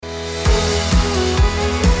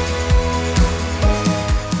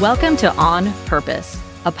Welcome to On Purpose,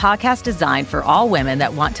 a podcast designed for all women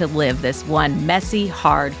that want to live this one messy,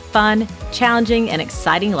 hard, fun, challenging, and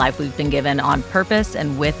exciting life we've been given on purpose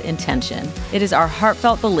and with intention. It is our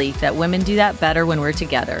heartfelt belief that women do that better when we're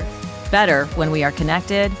together, better when we are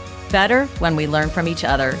connected, better when we learn from each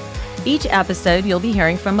other. Each episode, you'll be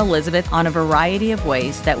hearing from Elizabeth on a variety of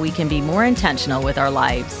ways that we can be more intentional with our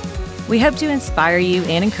lives. We hope to inspire you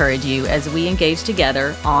and encourage you as we engage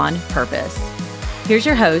together on purpose. Here's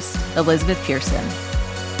your host, Elizabeth Pearson.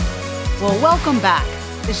 Well, welcome back.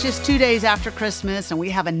 It's just 2 days after Christmas, and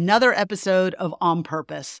we have another episode of On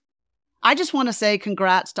Purpose. I just want to say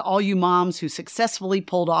congrats to all you moms who successfully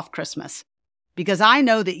pulled off Christmas, because I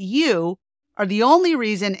know that you are the only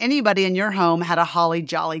reason anybody in your home had a holly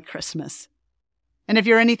jolly Christmas. And if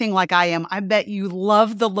you're anything like I am, I bet you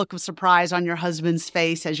love the look of surprise on your husband's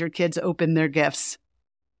face as your kids open their gifts.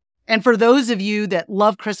 And for those of you that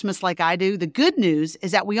love Christmas like I do, the good news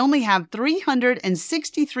is that we only have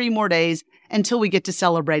 363 more days until we get to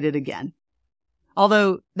celebrate it again.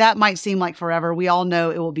 Although that might seem like forever, we all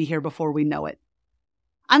know it will be here before we know it.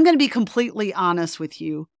 I'm going to be completely honest with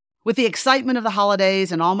you. With the excitement of the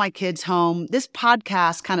holidays and all my kids home, this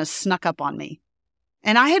podcast kind of snuck up on me.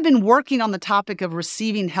 And I had been working on the topic of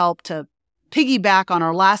receiving help to piggyback on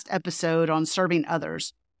our last episode on serving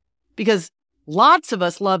others. Because lots of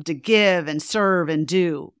us love to give and serve and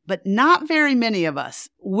do, but not very many of us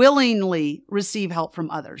willingly receive help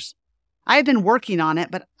from others. I had been working on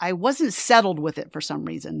it, but I wasn't settled with it for some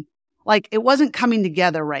reason. Like it wasn't coming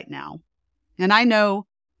together right now. And I know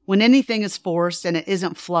when anything is forced and it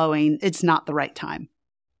isn't flowing, it's not the right time.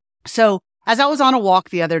 So as I was on a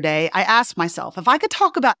walk the other day, I asked myself, if I could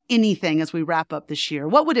talk about anything as we wrap up this year,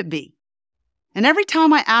 what would it be? And every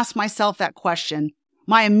time I asked myself that question,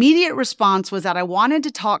 my immediate response was that I wanted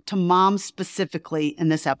to talk to moms specifically in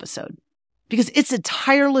this episode because it's a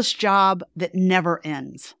tireless job that never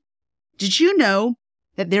ends. Did you know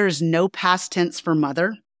that there is no past tense for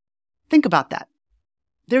mother? Think about that.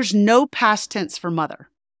 There's no past tense for mother.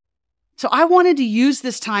 So I wanted to use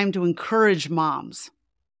this time to encourage moms,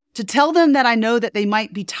 to tell them that I know that they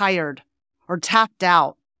might be tired or tapped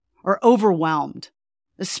out or overwhelmed,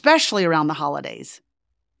 especially around the holidays.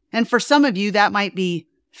 And for some of you, that might be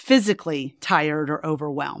physically tired or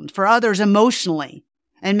overwhelmed. For others, emotionally.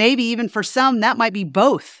 And maybe even for some, that might be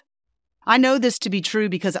both. I know this to be true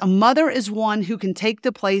because a mother is one who can take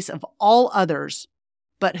the place of all others,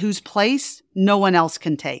 but whose place no one else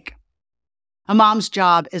can take. A mom's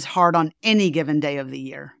job is hard on any given day of the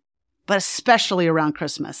year, but especially around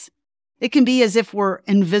Christmas. It can be as if we're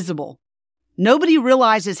invisible. Nobody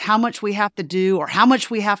realizes how much we have to do or how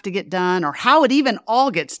much we have to get done or how it even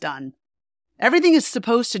all gets done. Everything is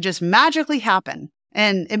supposed to just magically happen,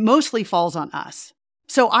 and it mostly falls on us.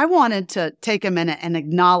 So I wanted to take a minute and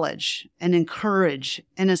acknowledge and encourage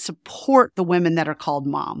and support the women that are called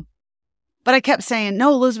mom. But I kept saying,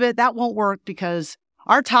 no, Elizabeth, that won't work because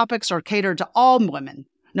our topics are catered to all women,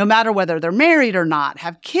 no matter whether they're married or not,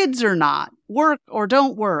 have kids or not, work or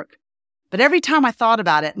don't work. But every time I thought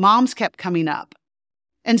about it, moms kept coming up.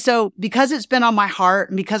 And so because it's been on my heart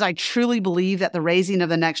and because I truly believe that the raising of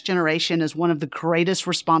the next generation is one of the greatest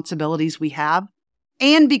responsibilities we have,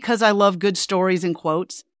 and because I love good stories and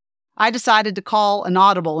quotes, I decided to call an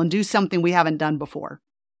audible and do something we haven't done before.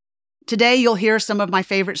 Today, you'll hear some of my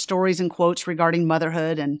favorite stories and quotes regarding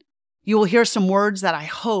motherhood, and you will hear some words that I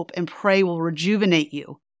hope and pray will rejuvenate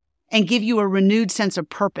you and give you a renewed sense of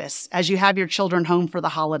purpose as you have your children home for the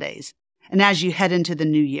holidays. And as you head into the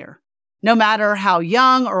new year, no matter how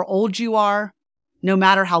young or old you are, no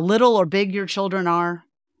matter how little or big your children are,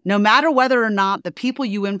 no matter whether or not the people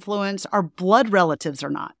you influence are blood relatives or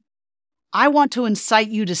not, I want to incite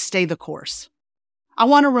you to stay the course. I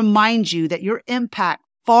want to remind you that your impact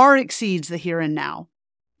far exceeds the here and now,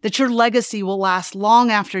 that your legacy will last long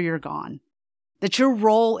after you're gone, that your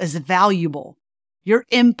role is valuable, your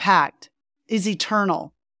impact is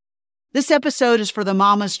eternal. This episode is for the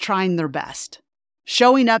mamas trying their best,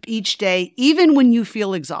 showing up each day even when you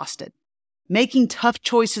feel exhausted, making tough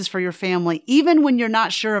choices for your family even when you're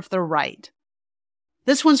not sure if they're right.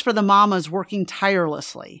 This one's for the mamas working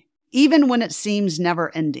tirelessly, even when it seems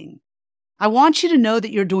never ending. I want you to know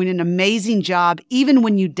that you're doing an amazing job even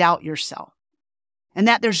when you doubt yourself, and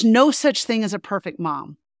that there's no such thing as a perfect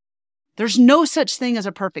mom. There's no such thing as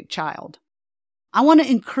a perfect child. I want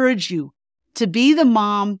to encourage you to be the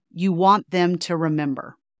mom you want them to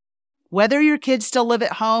remember. Whether your kids still live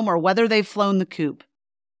at home or whether they've flown the coop,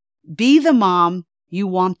 be the mom you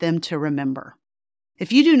want them to remember.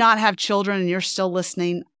 If you do not have children and you're still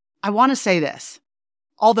listening, I want to say this.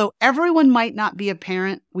 Although everyone might not be a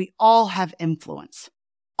parent, we all have influence.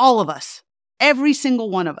 All of us, every single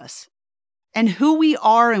one of us. And who we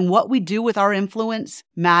are and what we do with our influence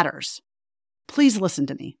matters. Please listen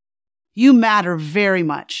to me. You matter very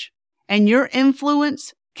much. And your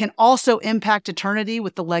influence can also impact eternity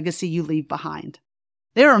with the legacy you leave behind.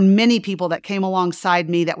 There are many people that came alongside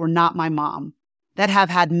me that were not my mom, that have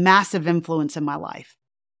had massive influence in my life.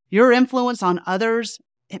 Your influence on others,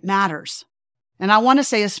 it matters. And I want to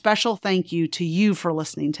say a special thank you to you for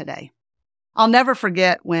listening today. I'll never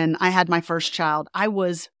forget when I had my first child. I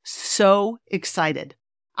was so excited.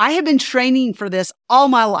 I had been training for this all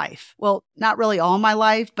my life. Well, not really all my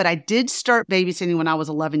life, but I did start babysitting when I was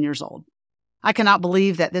 11 years old. I cannot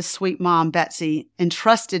believe that this sweet mom, Betsy,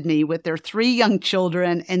 entrusted me with their 3 young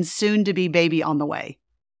children and soon-to-be baby on the way.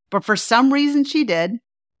 But for some reason she did,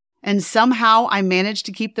 and somehow I managed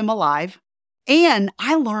to keep them alive. And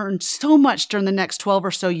I learned so much during the next 12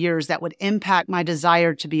 or so years that would impact my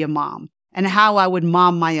desire to be a mom and how I would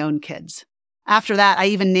mom my own kids. After that, I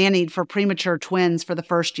even nannied for premature twins for the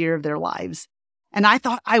first year of their lives. And I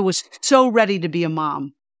thought I was so ready to be a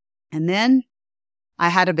mom. And then I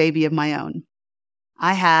had a baby of my own.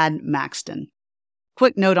 I had Maxton.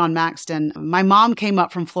 Quick note on Maxton. My mom came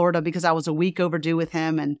up from Florida because I was a week overdue with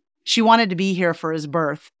him, and she wanted to be here for his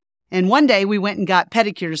birth. And one day we went and got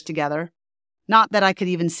pedicures together. Not that I could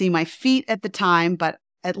even see my feet at the time, but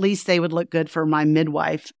at least they would look good for my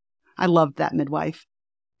midwife. I loved that midwife.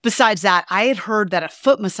 Besides that, I had heard that a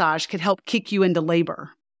foot massage could help kick you into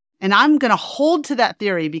labor. And I'm going to hold to that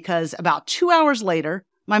theory because about 2 hours later,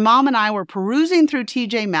 my mom and I were perusing through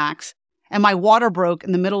TJ Maxx and my water broke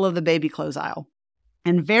in the middle of the baby clothes aisle.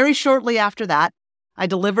 And very shortly after that, I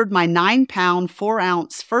delivered my 9-pound,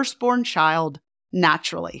 4-ounce firstborn child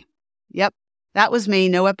naturally. Yep, that was me,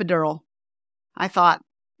 no epidural. I thought,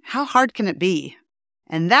 how hard can it be?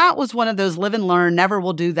 And that was one of those live and learn, never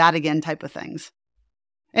will do that again type of things.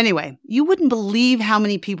 Anyway, you wouldn't believe how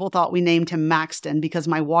many people thought we named him Maxton because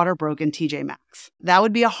my water broke in TJ Maxx. That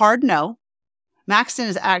would be a hard no. Maxton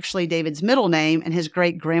is actually David's middle name and his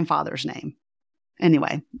great-grandfather's name.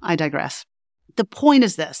 Anyway, I digress. The point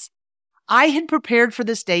is this. I had prepared for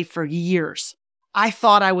this day for years. I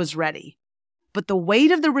thought I was ready. But the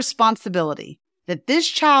weight of the responsibility that this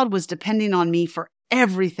child was depending on me for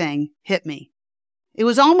everything hit me. It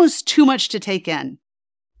was almost too much to take in.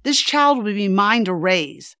 This child would be mine to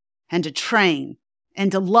raise and to train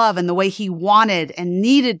and to love in the way he wanted and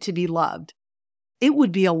needed to be loved. It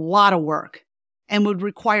would be a lot of work and would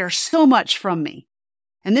require so much from me.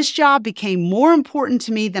 And this job became more important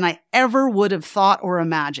to me than I ever would have thought or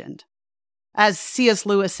imagined. As C.S.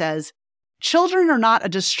 Lewis says, children are not a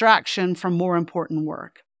distraction from more important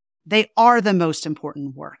work. They are the most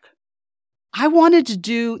important work. I wanted to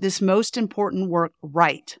do this most important work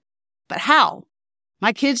right. But how?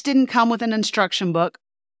 My kids didn't come with an instruction book,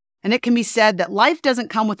 and it can be said that life doesn't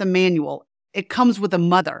come with a manual. It comes with a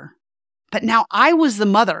mother. But now I was the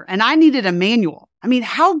mother, and I needed a manual. I mean,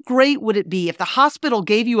 how great would it be if the hospital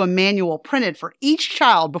gave you a manual printed for each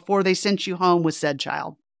child before they sent you home with said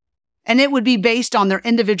child? And it would be based on their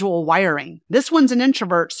individual wiring. This one's an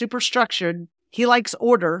introvert, super structured. He likes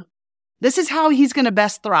order. This is how he's going to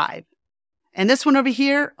best thrive. And this one over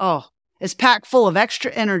here, is packed full of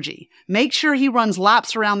extra energy. Make sure he runs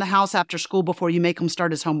laps around the house after school before you make him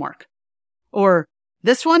start his homework. Or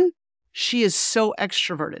this one, she is so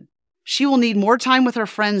extroverted. She will need more time with her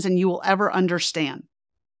friends than you will ever understand.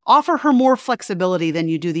 Offer her more flexibility than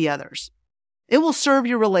you do the others. It will serve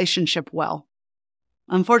your relationship well.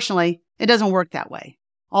 Unfortunately, it doesn't work that way,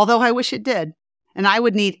 although I wish it did. And I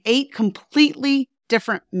would need 8 completely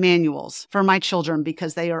different manuals for my children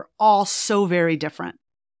because they are all so very different.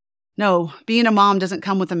 No, being a mom doesn't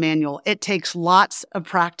come with a manual. It takes lots of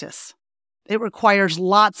practice. It requires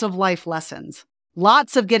lots of life lessons,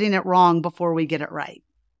 lots of getting it wrong before we get it right.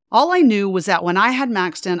 All I knew was that when I had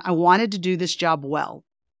Maxton, I wanted to do this job well.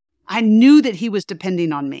 I knew that he was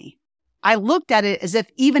depending on me. I looked at it as if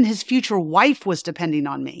even his future wife was depending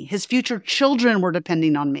on me. His future children were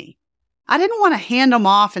depending on me. I didn't want to hand him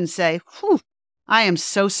off and say, I am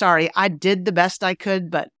so sorry. I did the best I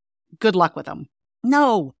could, but good luck with him.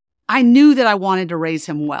 No, I knew that I wanted to raise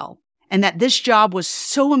him well and that this job was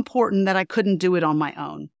so important that I couldn't do it on my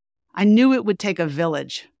own. I knew it would take a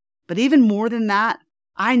village, but even more than that,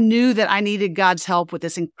 I knew that I needed God's help with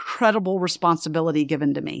this incredible responsibility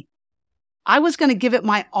given to me. I was going to give it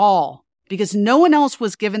my all because no one else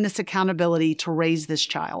was given this accountability to raise this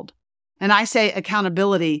child. And I say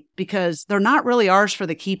accountability because they're not really ours for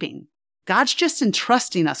the keeping. God's just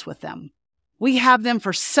entrusting us with them. We have them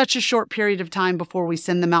for such a short period of time before we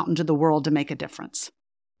send them out into the world to make a difference.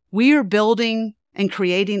 We are building and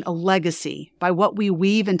creating a legacy by what we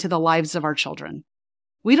weave into the lives of our children.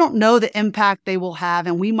 We don't know the impact they will have,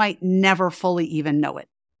 and we might never fully even know it.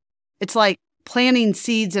 It's like planting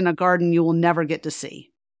seeds in a garden you will never get to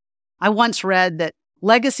see. I once read that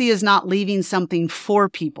legacy is not leaving something for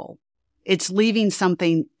people. It's leaving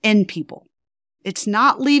something in people. It's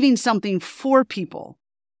not leaving something for people.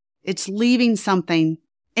 It's leaving something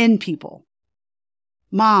in people.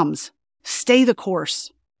 Moms, stay the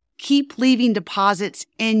course. Keep leaving deposits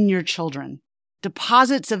in your children,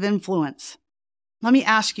 deposits of influence. Let me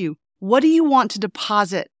ask you, what do you want to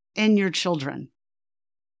deposit in your children?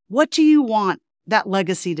 What do you want that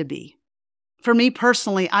legacy to be? For me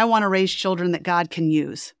personally, I want to raise children that God can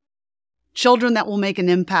use. Children that will make an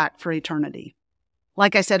impact for eternity.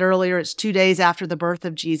 Like I said earlier, it's 2 days after the birth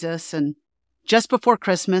of Jesus, and just before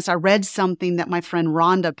Christmas, I read something that my friend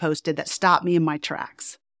Rhonda posted that stopped me in my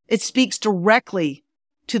tracks. It speaks directly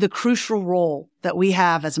to the crucial role that we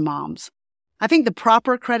have as moms. I think the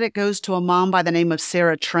proper credit goes to a mom by the name of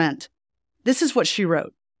Sarah Trent. This is what she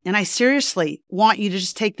wrote, and I seriously want you to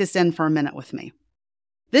just take this in for a minute with me.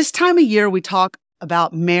 This time of year, we talk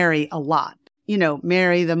about Mary a lot. You know,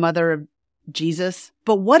 Mary, the mother of Jesus.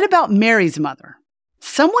 But what about Mary's mother?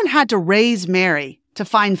 Someone had to raise Mary to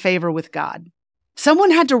find favor with God.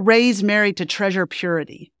 Someone had to raise Mary to treasure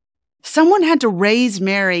purity. Someone had to raise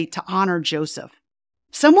Mary to honor Joseph.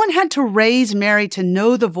 Someone had to raise Mary to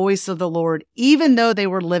know the voice of the Lord, even though they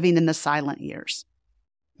were living in the silent years.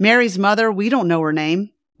 Mary's mother, we don't know her name.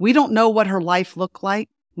 We don't know what her life looked like.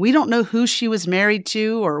 We don't know who she was married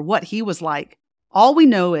to or what he was like. All we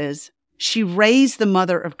know is she raised the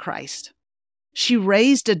mother of Christ. She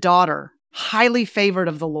raised a daughter highly favored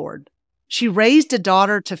of the Lord. She raised a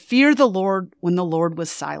daughter to fear the Lord when the Lord was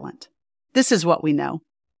silent. This is what we know.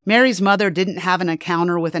 Mary's mother didn't have an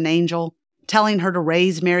encounter with an angel telling her to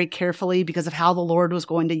raise Mary carefully because of how the Lord was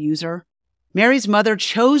going to use her. Mary's mother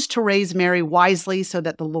chose to raise Mary wisely so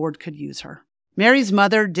that the Lord could use her. Mary's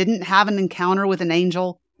mother didn't have an encounter with an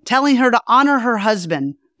angel telling her to honor her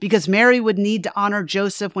husband because Mary would need to honor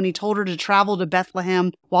Joseph when he told her to travel to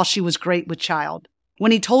Bethlehem while she was great with child,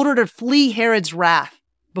 when he told her to flee Herod's wrath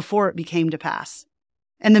before it became to pass.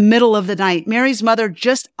 In the middle of the night, Mary's mother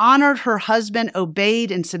just honored her husband,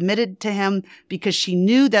 obeyed, and submitted to him because she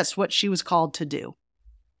knew that's what she was called to do.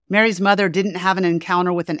 Mary's mother didn't have an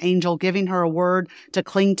encounter with an angel giving her a word to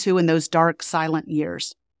cling to in those dark, silent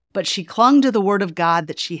years, but she clung to the word of God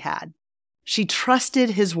that she had. She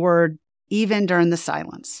trusted his word even during the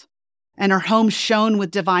silence. And her home shone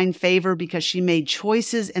with divine favor because she made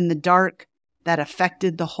choices in the dark that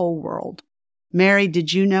affected the whole world. Mary,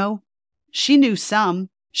 did you know? She knew some.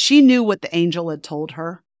 She knew what the angel had told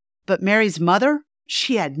her. But Mary's mother,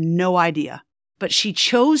 she had no idea. But she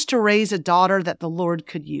chose to raise a daughter that the Lord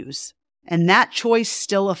could use. And that choice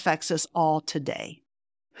still affects us all today.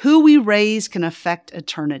 Who we raise can affect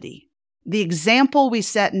eternity. The example we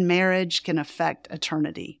set in marriage can affect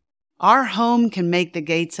eternity. Our home can make the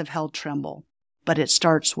gates of hell tremble, but it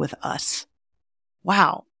starts with us.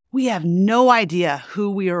 Wow, we have no idea who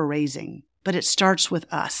we are raising, but it starts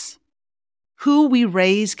with us. Who we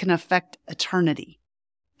raise can affect eternity.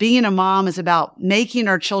 Being a mom is about making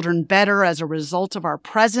our children better as a result of our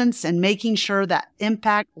presence and making sure that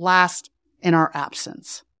impact lasts in our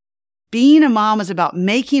absence. Being a mom is about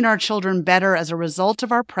making our children better as a result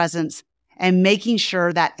of our presence and making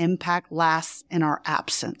sure that impact lasts in our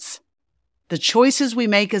absence. The choices we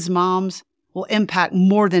make as moms will impact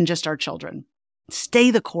more than just our children.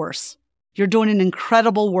 Stay the course. You're doing an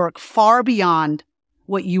incredible work far beyond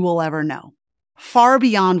what you will ever know, far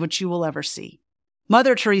beyond what you will ever see.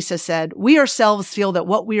 Mother Teresa said, "We ourselves feel that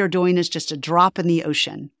what we are doing is just a drop in the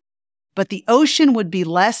ocean, but the ocean would be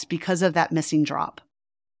less because of that missing drop."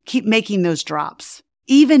 Keep making those drops,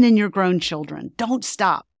 even in your grown children. Don't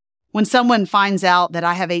stop. When someone finds out that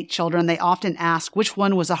I have 8 children, they often ask which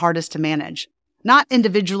one was the hardest to manage. Not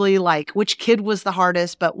individually, like which kid was the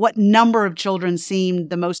hardest, but what number of children seemed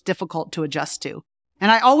the most difficult to adjust to. And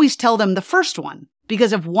I always tell them the first one,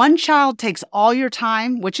 because if one child takes all your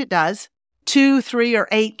time, which it does, 2, 3, or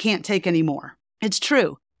 8 can't take any more. It's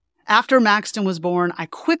true. After Maxton was born, I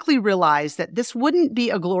quickly realized that this wouldn't be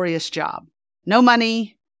a glorious job. No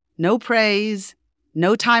money, no praise,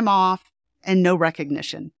 no time off, and no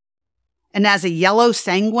recognition. And as a yellow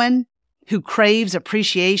sanguine who craves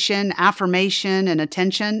appreciation, affirmation, and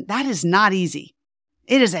attention, that is not easy.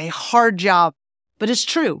 It is a hard job, but it's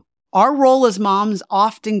true. Our role as moms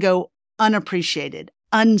often go unappreciated,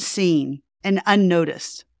 unseen, and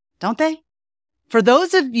unnoticed, don't they? For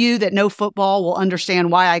those of you that know football will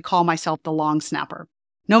understand why I call myself the long snapper.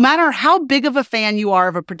 No matter how big of a fan you are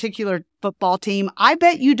of a particular football team, I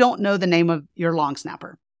bet you don't know the name of your long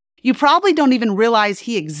snapper. You probably don't even realize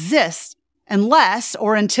he exists unless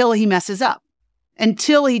or until he messes up,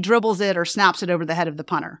 until he dribbles it or snaps it over the head of the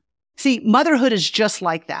punter. See, motherhood is just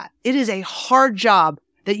like that. It is a hard job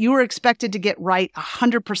that you are expected to get right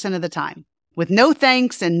 100% of the time, with no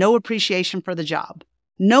thanks and no appreciation for the job.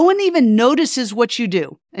 No one even notices what you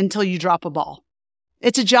do until you drop a ball.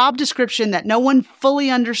 It's a job description that no one fully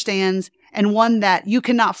understands and one that you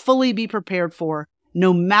cannot fully be prepared for,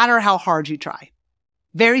 no matter how hard you try.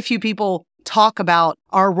 Very few people talk about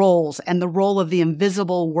our roles and the role of the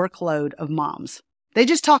invisible workload of moms. They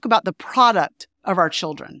just talk about the product of our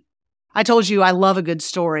children. I told you I love a good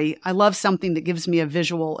story. I love something that gives me a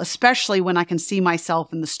visual, especially when I can see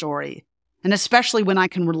myself in the story, and especially when I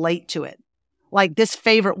can relate to it. Like this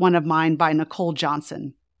favorite one of mine by Nicole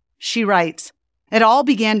Johnson. She writes, "It all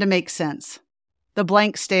began to make sense. The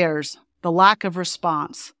blank stares, the lack of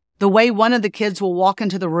response, the way one of the kids will walk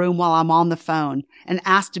into the room while I'm on the phone and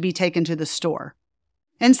ask to be taken to the store.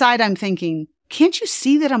 Inside, I'm thinking, can't you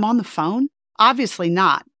see that I'm on the phone? Obviously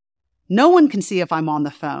not. No one can see if I'm on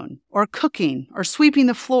the phone, or cooking, or sweeping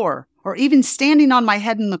the floor, or even standing on my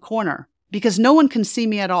head in the corner, because no one can see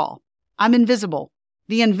me at all. I'm invisible,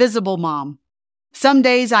 the invisible mom. Some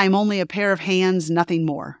days I am only a pair of hands, nothing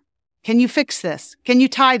more. Can you fix this? Can you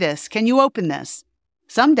tie this? Can you open this?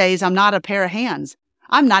 Some days I'm not a pair of hands.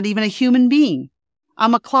 I'm not even a human being.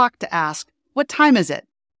 I'm a clock to ask, what time is it?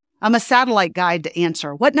 I'm a satellite guide to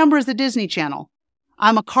answer, what number is the Disney Channel?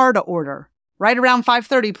 I'm a car to order, right around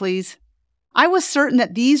 5:30, please. I was certain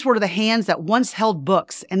that these were the hands that once held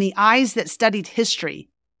books and the eyes that studied history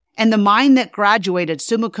and the mind that graduated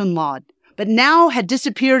summa cum laude, but now had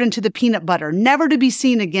disappeared into the peanut butter, never to be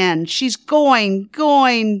seen again. She's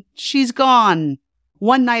she's gone.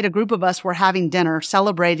 One night, a group of us were having dinner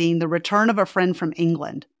celebrating the return of a friend from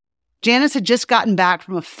England. Janice had just gotten back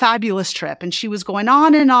from a fabulous trip, and she was going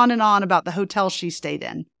on and on and on about the hotel she stayed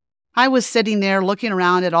in. I was sitting there looking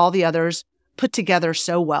around at all the others, put together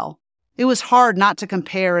so well. It was hard not to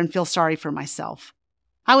compare and feel sorry for myself.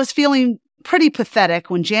 I was feeling pretty pathetic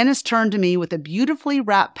when Janice turned to me with a beautifully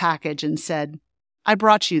wrapped package and said, "I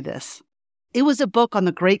brought you this." It was a book on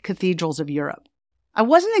the great cathedrals of Europe. I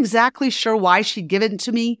wasn't exactly sure why she'd given it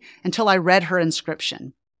to me until I read her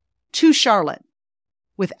inscription. To Charlotte,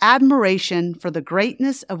 with admiration for the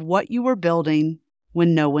greatness of what you were building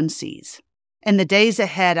when no one sees. In the days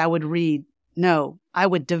ahead, I would I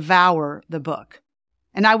would devour the book.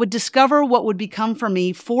 And I would discover what would become for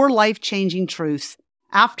me 4 life-changing truths,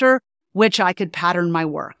 after which I could pattern my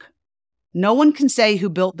work. No one can say who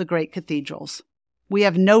built the great cathedrals. We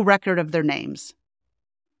have no record of their names.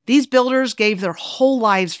 These builders gave their whole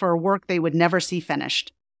lives for a work they would never see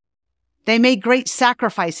finished. They made great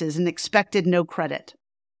sacrifices and expected no credit.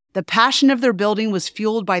 The passion of their building was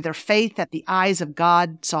fueled by their faith that the eyes of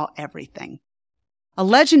God saw everything. A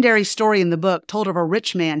legendary story in the book told of a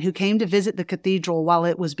rich man who came to visit the cathedral while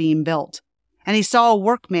it was being built, and he saw a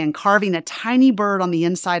workman carving a tiny bird on the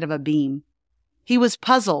inside of a beam. He was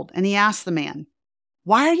puzzled, and he asked the man,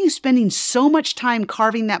 "Why are you spending so much time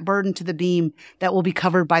carving that bird into the beam that will be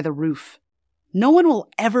covered by the roof? No one will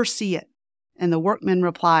ever see it." And the workman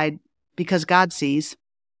replied, "Because God sees."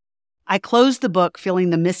 I closed the book feeling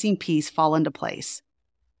the missing piece fall into place.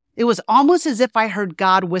 It was almost as if I heard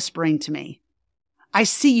God whispering to me, "I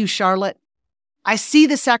see you, Charlotte. I see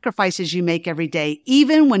the sacrifices you make every day,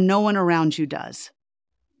 even when no one around you does.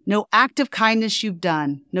 No act of kindness you've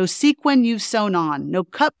done, no sequin you've sewn on, no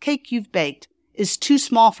cupcake you've baked is too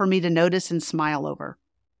small for me to notice and smile over.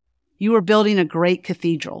 You are building a great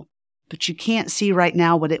cathedral, but you can't see right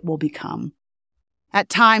now what it will become. At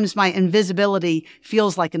times, my invisibility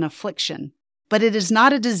feels like an affliction, but it is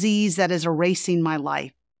not a disease that is erasing my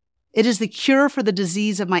life. It is the cure for the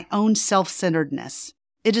disease of my own self-centeredness.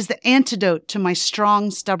 It is the antidote to my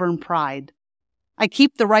strong, stubborn pride. I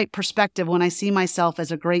keep the right perspective when I see myself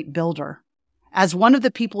as a great builder, as one of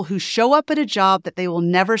the people who show up at a job that they will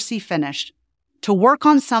never see finished, to work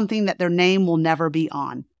on something that their name will never be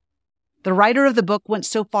on. The writer of the book went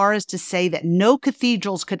so far as to say that no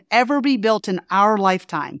cathedrals could ever be built in our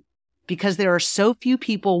lifetime because there are so few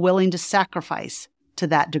people willing to sacrifice to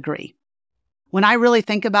that degree. When I really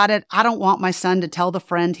think about it, I don't want my son to tell the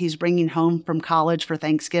friend he's bringing home from college for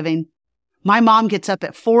Thanksgiving, "My mom gets up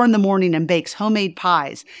at 4 a.m. and bakes homemade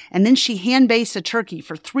pies, and then she hand-bastes a turkey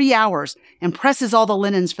for 3 hours and presses all the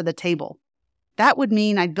linens for the table." That would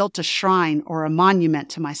mean I'd built a shrine or a monument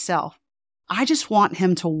to myself. I just want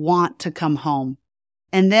him to want to come home.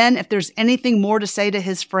 And then if there's anything more to say to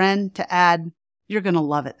his friend, to add, "You're going to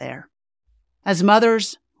love it there." As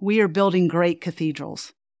mothers, we are building great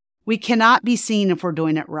cathedrals. We cannot be seen if we're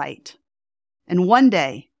doing it right. And one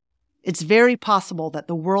day, it's very possible that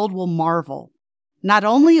the world will marvel, not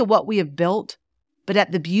only at what we have built, but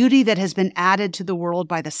at the beauty that has been added to the world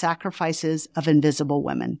by the sacrifices of invisible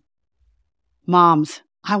women. Moms,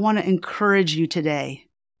 I want to encourage you today.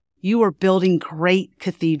 You are building great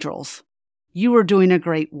cathedrals. You are doing a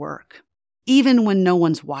great work, even when no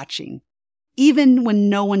one's watching, even when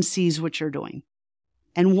no one sees what you're doing.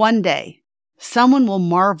 And one day, someone will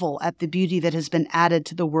marvel at the beauty that has been added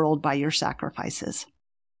to the world by your sacrifices.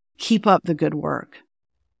 Keep up the good work.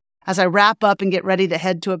 As I wrap up and get ready to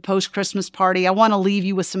head to a post-Christmas party, I want to leave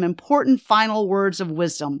you with some important final words of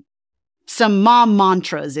wisdom. Some mom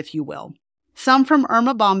mantras, if you will. Some from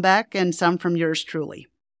Erma Bombeck and some from yours truly.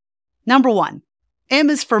 Number 1, M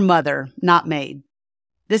is for mother, not maid.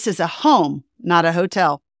 This is a home, not a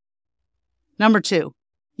hotel. Number 2,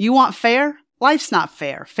 you want fair? Life's not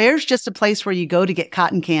fair. Fair's just a place where you go to get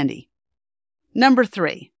cotton candy. Number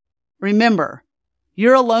 3, remember,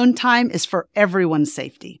 your alone time is for everyone's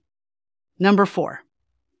safety. Number 4,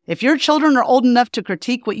 if your children are old enough to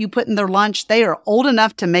critique what you put in their lunch, they are old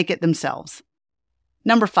enough to make it themselves.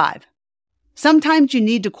 Number 5, sometimes you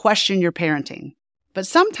need to question your parenting, but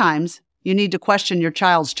sometimes you need to question your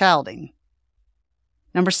child's childing.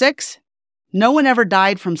 Number 6, no one ever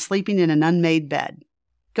died from sleeping in an unmade bed.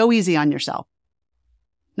 Go easy on yourself.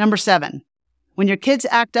 Number 7, when your kids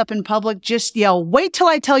act up in public, just yell, "Wait till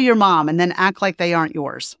I tell your mom," and then act like they aren't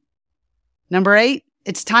yours. Number 8,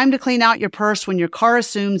 it's time to clean out your purse when your car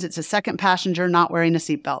assumes it's a second passenger not wearing a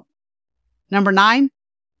seatbelt. Number 9,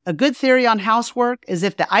 a good theory on housework is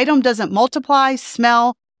if the item doesn't multiply,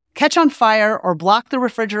 smell, catch on fire, or block the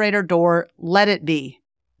refrigerator door, let it be.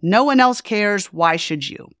 No one else cares. Why should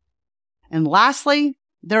you? And lastly,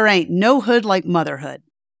 there ain't no hood like motherhood.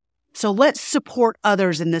 So let's support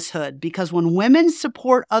others in this hood, because when women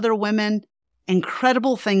support other women,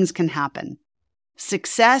 incredible things can happen.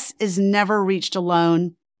 Success is never reached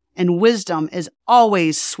alone, and wisdom is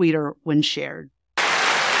always sweeter when shared.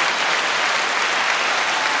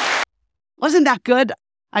 Wasn't that good?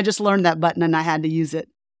 I just learned that button and I had to use it.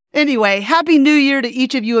 Anyway, Happy New Year to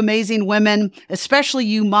each of you amazing women, especially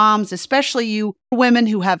you moms, especially you women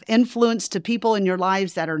who have influence to people in your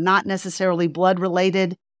lives that are not necessarily blood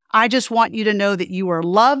related. I just want you to know that you are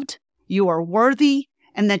loved, you are worthy,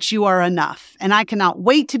 and that you are enough. And I cannot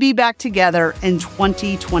wait to be back together in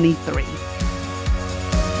 2023.